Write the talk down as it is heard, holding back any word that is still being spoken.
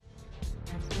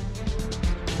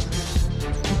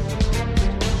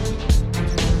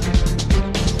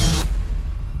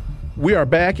We are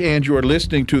back, and you are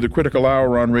listening to the Critical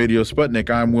Hour on Radio Sputnik.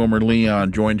 I'm Wilmer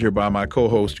Leon, joined here by my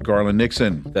co-host, Garland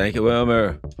Nixon. Thank you,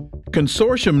 Wilmer.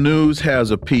 Consortium News has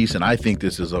a piece, and I think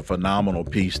this is a phenomenal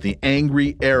piece, The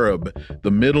Angry Arab, the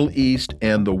Middle East,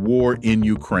 and the War in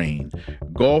Ukraine.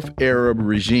 Gulf Arab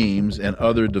regimes and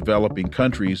other developing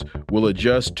countries will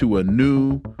adjust to a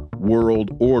new world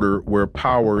order where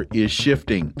power is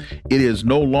shifting. It is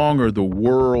no longer the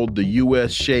world the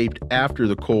U.S. shaped after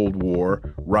the Cold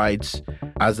War, writes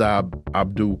Azab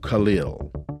Abdul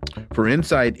Khalil. For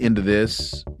insight into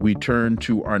this, we turn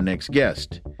to our next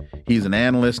guest. He's an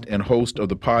analyst and host of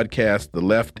the podcast The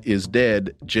Left is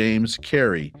Dead, James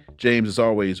Carey. James, as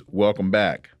always, welcome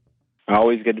back.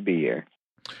 Always good to be here.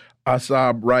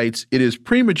 Asab writes, it is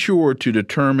premature to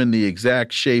determine the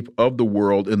exact shape of the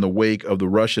world in the wake of the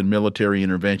Russian military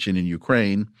intervention in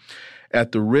Ukraine.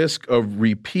 At the risk of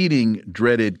repeating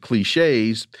dreaded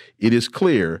cliches, it is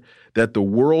clear that the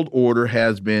world order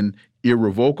has been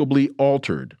irrevocably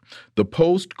altered. The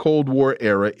post-Cold War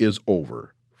era is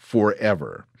over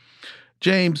forever.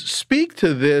 James, speak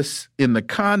to this in the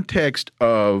context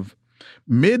of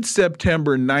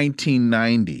mid-September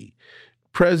 1990.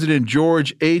 President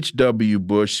George H.W.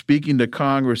 Bush speaking to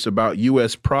Congress about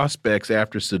U.S. prospects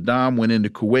after Saddam went into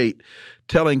Kuwait,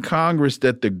 telling Congress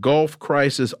that the Gulf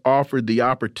crisis offered the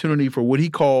opportunity for what he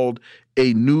called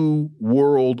a new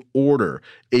world order,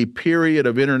 a period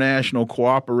of international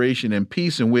cooperation and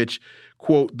peace in which,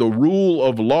 quote, the rule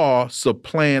of law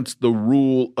supplants the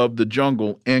rule of the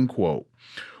jungle, end quote.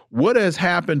 What has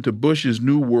happened to Bush's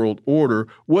New World Order?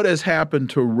 What has happened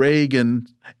to Reagan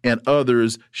and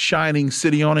others' shining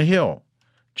city on a hill?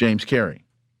 James Carey.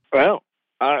 Well,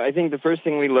 I think the first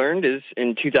thing we learned is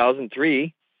in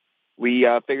 2003, we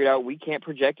figured out we can't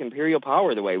project imperial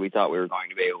power the way we thought we were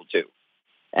going to be able to.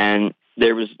 And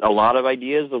there was a lot of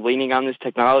ideas of leaning on this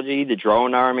technology, the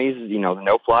drone armies, the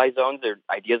no-fly zones, there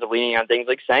are ideas of leaning on things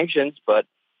like sanctions, but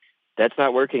that's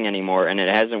not working anymore, and it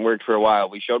hasn't worked for a while.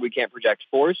 We showed we can't project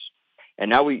force,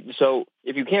 and so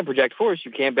if you can't project force,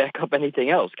 you can't back up anything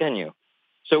else, can you?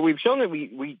 So we've shown that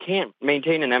we can't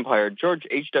maintain an empire. George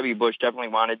H.W. Bush definitely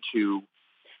wanted to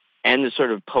end the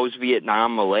sort of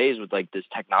post-Vietnam malaise with like this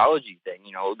technology thing.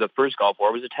 The first Gulf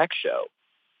War was a tech show,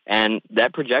 and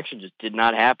that projection just did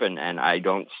not happen, and I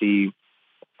don't see,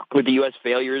 with the U.S.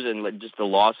 failures and just the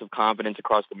loss of confidence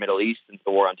across the Middle East since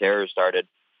the war on terror started,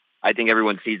 I think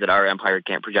everyone sees that our empire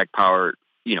can't project power,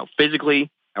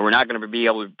 physically, and we're not going to be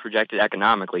able to project it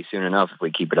economically soon enough if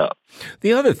we keep it up.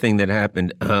 The other thing that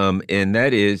happened, and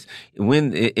that is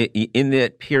when in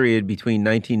that period between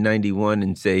 1991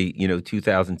 and say,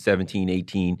 2017,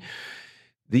 18,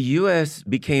 the U.S.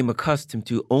 became accustomed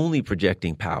to only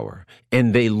projecting power,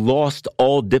 and they lost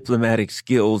all diplomatic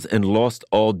skills and lost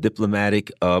all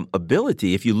diplomatic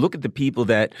ability. If you look at the people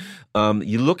that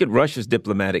you look at Russia's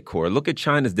diplomatic corps, look at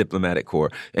China's diplomatic corps,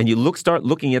 and you start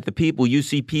looking at the people, you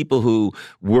see people who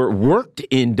worked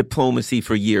in diplomacy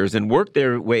for years and worked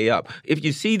their way up. If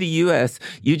you see the U.S.,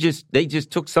 they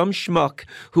just took some schmuck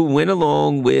who went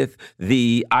along with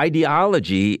the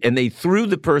ideology, and they threw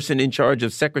the person in charge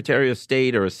of Secretary of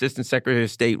State or Assistant Secretary of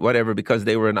State, whatever, because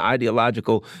they were an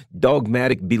ideological,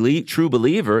 dogmatic true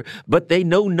believer, but they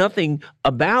know nothing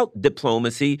about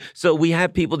diplomacy. So we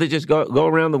have people that just go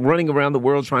around running around the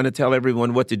world trying to tell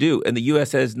everyone what to do. And the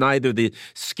U.S. has neither the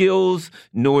skills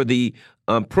nor the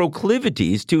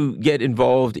proclivities to get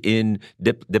involved in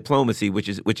diplomacy, which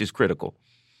is critical.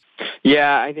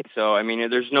 Yeah, I think so. I mean,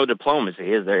 there's no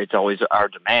diplomacy, is there? It's always our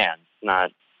demands,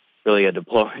 not really a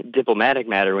diplomatic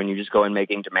matter when you just go in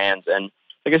making demands. And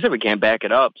like I said, we can't back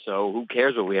it up, so who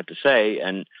cares what we have to say?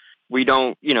 And we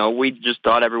don't, we just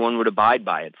thought everyone would abide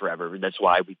by it forever. That's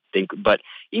why we think, but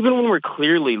even when we're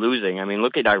clearly losing, I mean,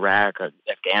 look at Iraq,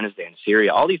 Afghanistan,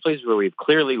 Syria, all these places where we've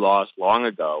clearly lost long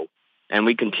ago, and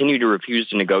we continue to refuse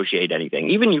to negotiate anything.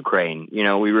 Even Ukraine,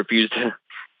 we refuse to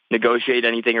negotiate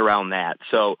anything around that.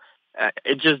 So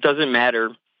it just doesn't matter.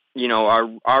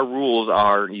 Our rules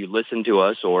are you listen to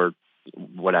us or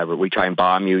whatever. We try and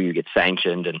bomb you, you get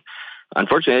sanctioned. And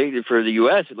unfortunately for the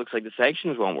U.S., it looks like the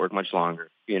sanctions won't work much longer,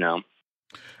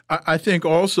 I think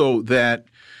also that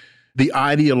the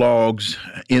ideologues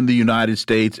in the United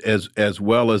States, as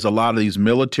well as a lot of these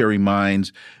military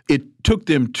minds, it took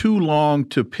them too long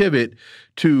to pivot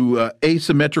to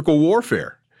asymmetrical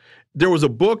warfare. There was a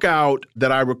book out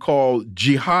that I recall,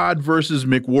 Jihad versus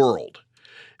McWorld.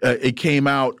 It came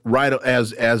out right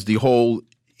as the whole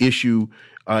issue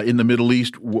in the Middle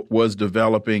East was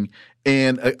developing,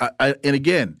 and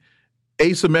again,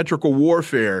 asymmetrical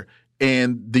warfare,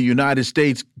 and the United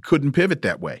States couldn't pivot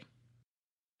that way.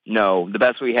 No, the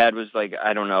best we had was like,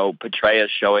 I don't know, Petraeus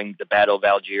showing the Battle of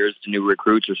Algiers to new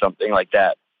recruits or something like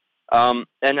that. And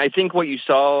I think what you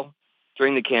saw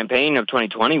during the campaign of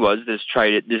 2020 was this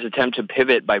attempt to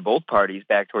pivot by both parties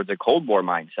back towards a Cold War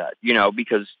mindset,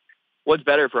 because what's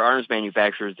better for arms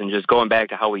manufacturers than just going back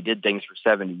to how we did things for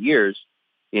 70 years,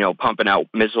 pumping out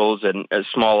missiles and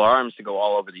small arms to go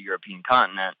all over the European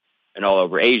continent and all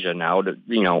over Asia now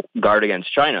to, guard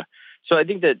against China. So I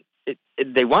think that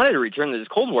they wanted to return to this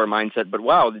Cold War mindset, but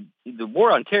wow, the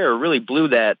war on terror really blew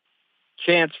that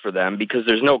chance for them because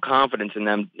there's no confidence in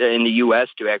them, in the U.S.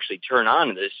 to actually turn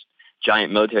on this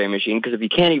giant military machine. Because if you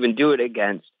can't even do it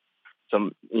against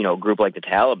some, group like the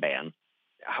Taliban,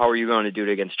 how are you going to do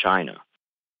it against China?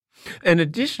 And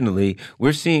additionally,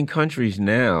 we're seeing countries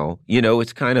now,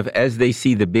 it's kind of as they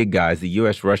see the big guys, the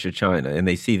U.S., Russia, China, and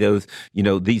they see those,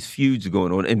 these feuds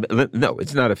going on. And no,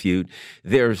 it's not a feud.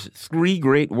 There's three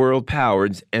great world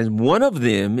powers, and one of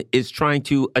them is trying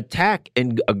to attack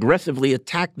and aggressively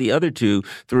attack the other two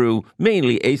through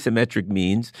mainly asymmetric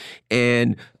means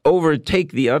and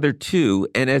overtake the other two.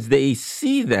 And as they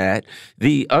see that,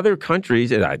 the other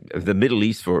countries, the Middle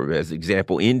East, for as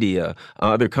example, India,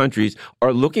 other countries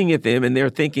are looking at them and they're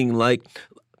thinking like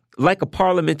a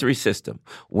parliamentary system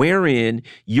wherein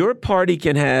your party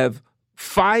can have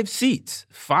 5 seats,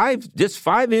 just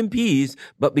 5 MPs,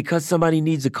 but because somebody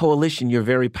needs a coalition, you're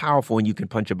very powerful and you can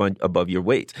punch above your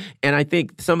weight. And I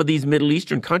think some of these Middle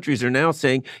Eastern countries are now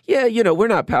saying, yeah, we're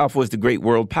not powerful as the great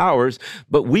world powers,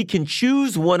 but we can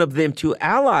choose one of them to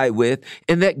ally with,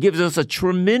 and that gives us a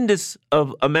tremendous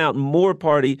amount more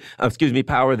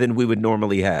power than we would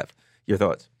normally have. Your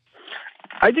thoughts?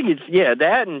 I think it's,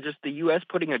 that and just the U.S.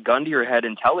 putting a gun to your head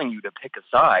and telling you to pick a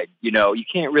side. You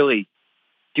can't really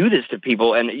do this to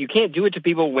people, and you can't do it to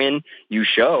people when you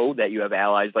show that you have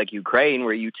allies like Ukraine,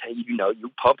 where you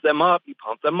pump them up,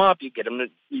 you get them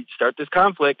to start this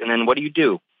conflict, and then what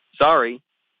do? Sorry,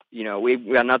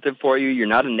 we've got nothing for you. You're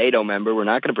not a NATO member. We're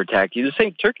not going to protect you. The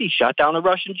same Turkey shot down a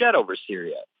Russian jet over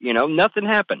Syria. Nothing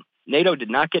happened. NATO did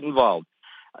not get involved.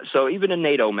 So even a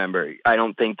NATO member, I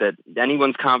don't think that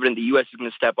anyone's confident the U.S. is going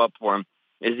to step up for them.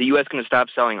 Is the U.S. going to stop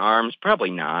selling arms?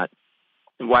 Probably not.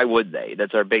 Why would they?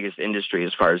 That's our biggest industry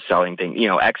as far as selling things,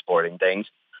 exporting things.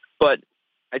 But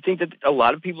I think that a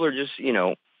lot of people are just,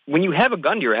 when you have a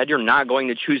gun to your head, you're not going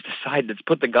to choose the side that's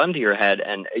put the gun to your head.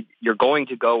 And you're going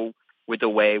to go with a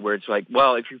way where it's like,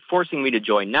 well, if you're forcing me to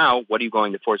join now, what are you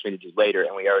going to force me to do later?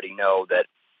 And we already know that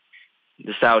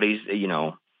the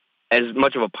Saudis, as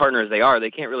much of a partner as they are,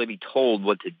 they can't really be told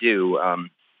what to do. I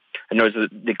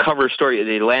noticed the cover story of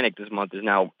The Atlantic this month is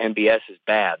now MBS is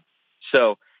bad.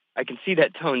 So I can see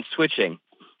that tone switching,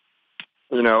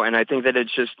 and I think that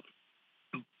it's just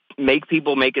make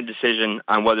people make a decision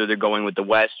on whether they're going with the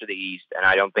West or the East, and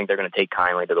I don't think they're going to take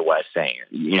kindly to the West saying,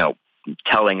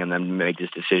 telling them to make this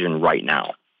decision right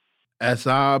now.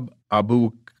 Asab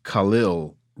Abu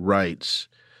Khalil writes,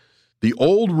 the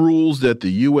old rules that the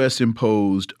U.S.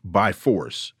 imposed by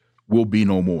force will be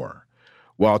no more.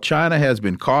 While China has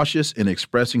been cautious in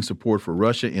expressing support for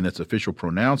Russia in its official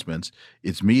pronouncements,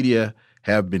 its media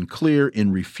have been clear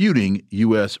in refuting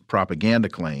U.S. propaganda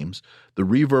claims. The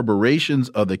reverberations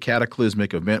of the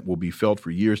cataclysmic event will be felt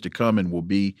for years to come and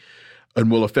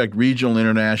will affect regional and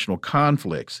international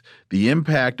conflicts. The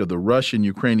impact of the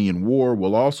Russian-Ukrainian war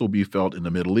will also be felt in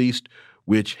the Middle East,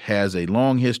 which has a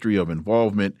long history of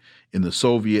involvement in the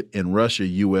Soviet and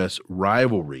Russia-U.S.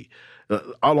 rivalry.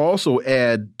 I'll also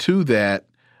add to that,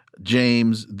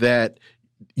 James, that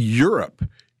Europe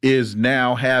is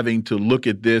now having to look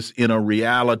at this in a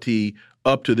reality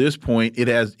up to this point it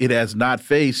has not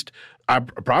faced,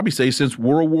 I'd probably say, since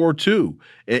World War II.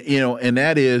 And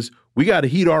that is we got to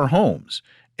heat our homes.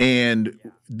 And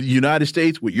the United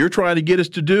States, what you're trying to get us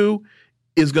to do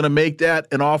is going to make that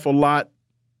an awful lot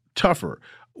tougher.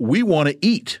 We want to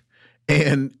eat.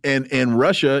 And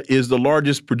Russia is the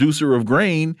largest producer of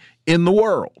grain in the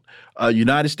world.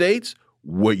 United States,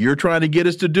 what you're trying to get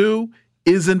us to do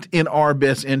isn't in our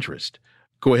best interest.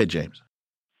 Go ahead, James.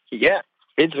 Yeah,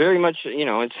 it's very much,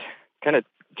 it's kind of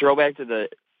throwback to the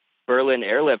Berlin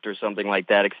airlift or something like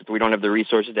that, except we don't have the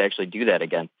resources to actually do that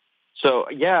again. So,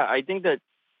 yeah, I think that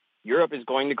Europe is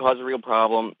going to cause a real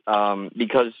problem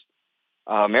because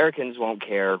Americans won't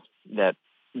care that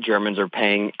Germans are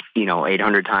paying,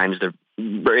 800 times the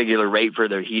regular rate for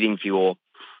their heating fuel.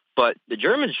 But the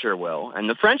Germans sure will, and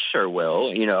the French sure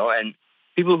will, and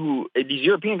people these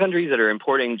European countries that are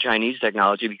importing Chinese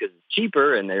technology because it's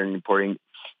cheaper and they're importing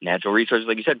natural resources,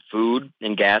 like you said, food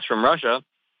and gas from Russia,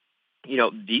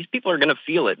 these people are going to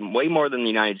feel it way more than the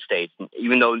United States,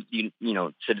 even though,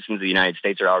 citizens of the United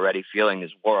States are already feeling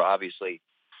this war, obviously,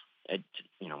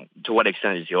 To what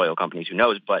extent is the oil companies? Who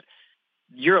knows? But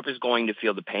Europe is going to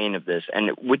feel the pain of this.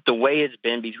 And with the way it's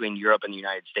been between Europe and the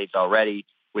United States already,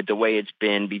 with the way it's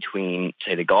been between,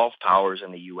 say, the Gulf powers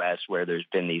and the U.S., where there's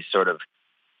been these sort of,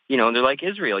 they're like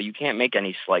Israel. You can't make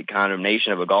any slight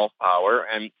condemnation of a Gulf power.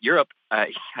 And Europe,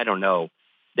 I don't know.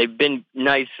 They've been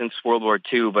nice since World War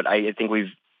II, but I think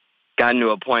we've gotten to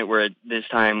a point where this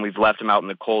time we've left them out in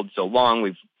the cold so long.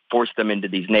 We've forced them into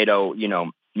these NATO,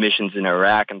 missions in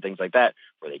Iraq and things like that,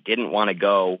 where they didn't want to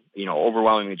go.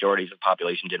 Overwhelming majorities of the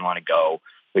population didn't want to go.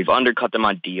 We've undercut them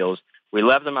on deals. We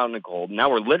left them out in the cold. Now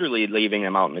we're literally leaving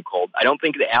them out in the cold. I don't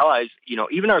think the allies,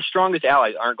 even our strongest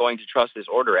allies aren't going to trust this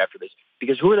order after this,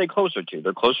 because who are they closer to?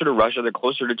 They're closer to Russia. They're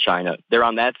closer to China. They're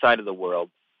on that side of the world.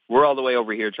 We're all the way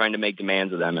over here trying to make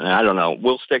demands of them. And I don't know.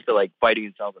 We'll stick to fighting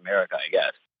in South America, I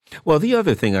guess. Well, the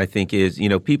other thing I think is,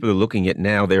 people are looking at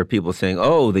now, there are people saying,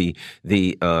 oh, the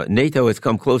NATO has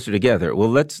come closer together. Well,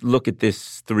 let's look at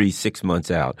this 3-6 months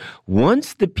out.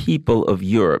 Once the people of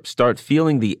Europe start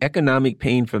feeling the economic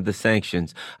pain from the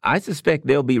sanctions, I suspect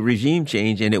there'll be regime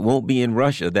change, and it won't be in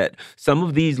Russia, that some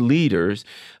of these leaders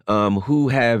who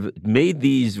have made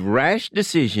these rash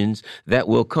decisions that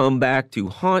will come back to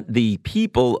haunt the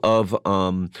people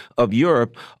of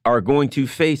Europe are going to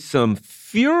face some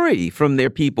fury from their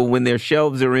people when their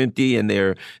shelves are empty and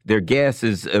their gas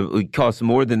is costs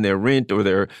more than their rent or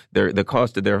the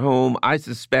cost of their home. I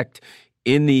suspect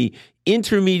in the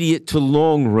intermediate to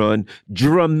long run,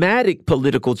 dramatic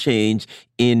political change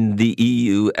in the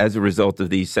EU as a result of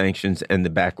these sanctions and the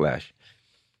backlash.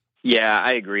 Yeah,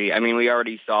 I agree. I mean, we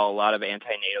already saw a lot of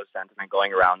anti-NATO sentiment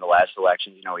going around the last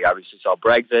elections. We obviously saw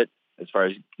Brexit as far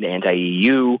as the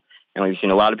anti-EU. And we've seen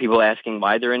a lot of people asking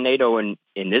why they're in NATO in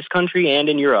this country and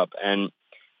in Europe. And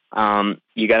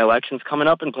you got elections coming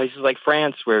up in places like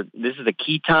France, where this is a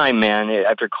key time, man.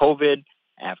 After COVID,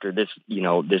 after this,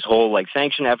 this whole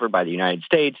sanction effort by the United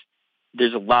States,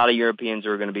 there's a lot of Europeans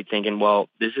who are going to be thinking, well,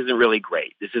 this isn't really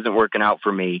great. This isn't working out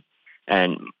for me.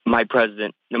 And my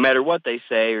president, no matter what they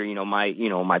say, or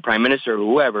my prime minister or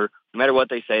whoever, no matter what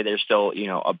they say, they're still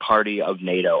a party of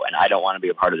NATO, and I don't want to be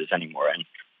a part of this anymore. And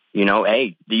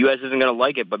hey, the U.S. isn't going to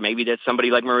like it, but maybe that's somebody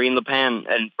like Marine Le Pen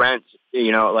and France.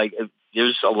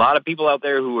 There's a lot of people out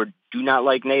there who do not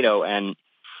like NATO, and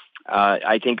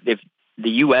I think if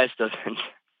the U.S. doesn't,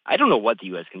 I don't know what the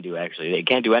U.S. can do. Actually, they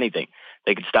can't do anything.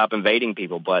 They could stop invading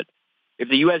people, but if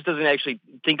the U.S. doesn't actually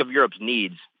think of Europe's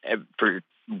needs for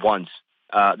once,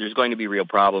 there's going to be real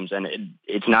problems, and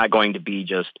it's not going to be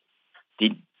just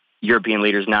the European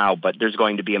leaders now, but there's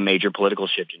going to be a major political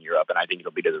shift in Europe, and I think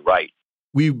it'll be to the right.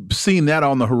 We've seen that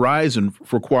on the horizon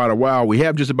for quite a while. We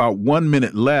have just about 1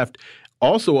 minute left.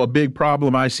 Also, a big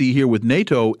problem I see here with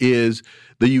NATO is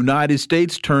the United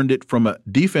States turned it from a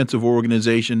defensive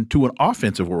organization to an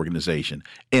offensive organization,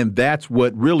 and that's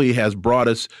what really has brought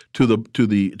us to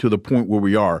the point where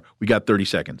we are. We got 30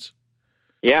 seconds.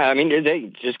 Yeah, I mean,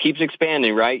 it just keeps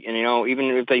expanding, right? And even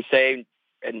if they say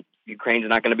and Ukraine's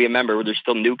not going to be a member, there's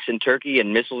still nukes in Turkey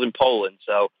and missiles in Poland,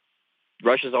 so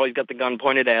Russia's always got the gun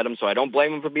pointed at them, so I don't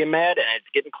blame them for being mad, and it's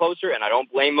getting closer, and I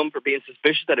don't blame them for being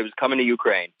suspicious that it was coming to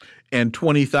Ukraine. And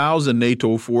 20,000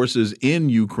 NATO forces in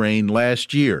Ukraine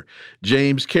last year.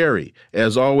 James Carey,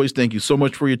 as always, thank you so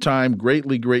much for your time.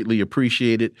 Greatly, greatly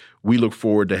appreciate it. We look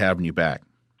forward to having you back.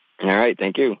 All right,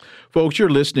 thank you. Folks, you're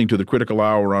listening to The Critical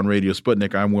Hour on Radio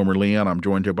Sputnik. I'm Wilmer Leon. I'm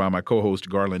joined here by my co-host,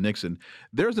 Garland Nixon.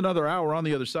 There's another hour on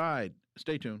the other side.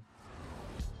 Stay tuned.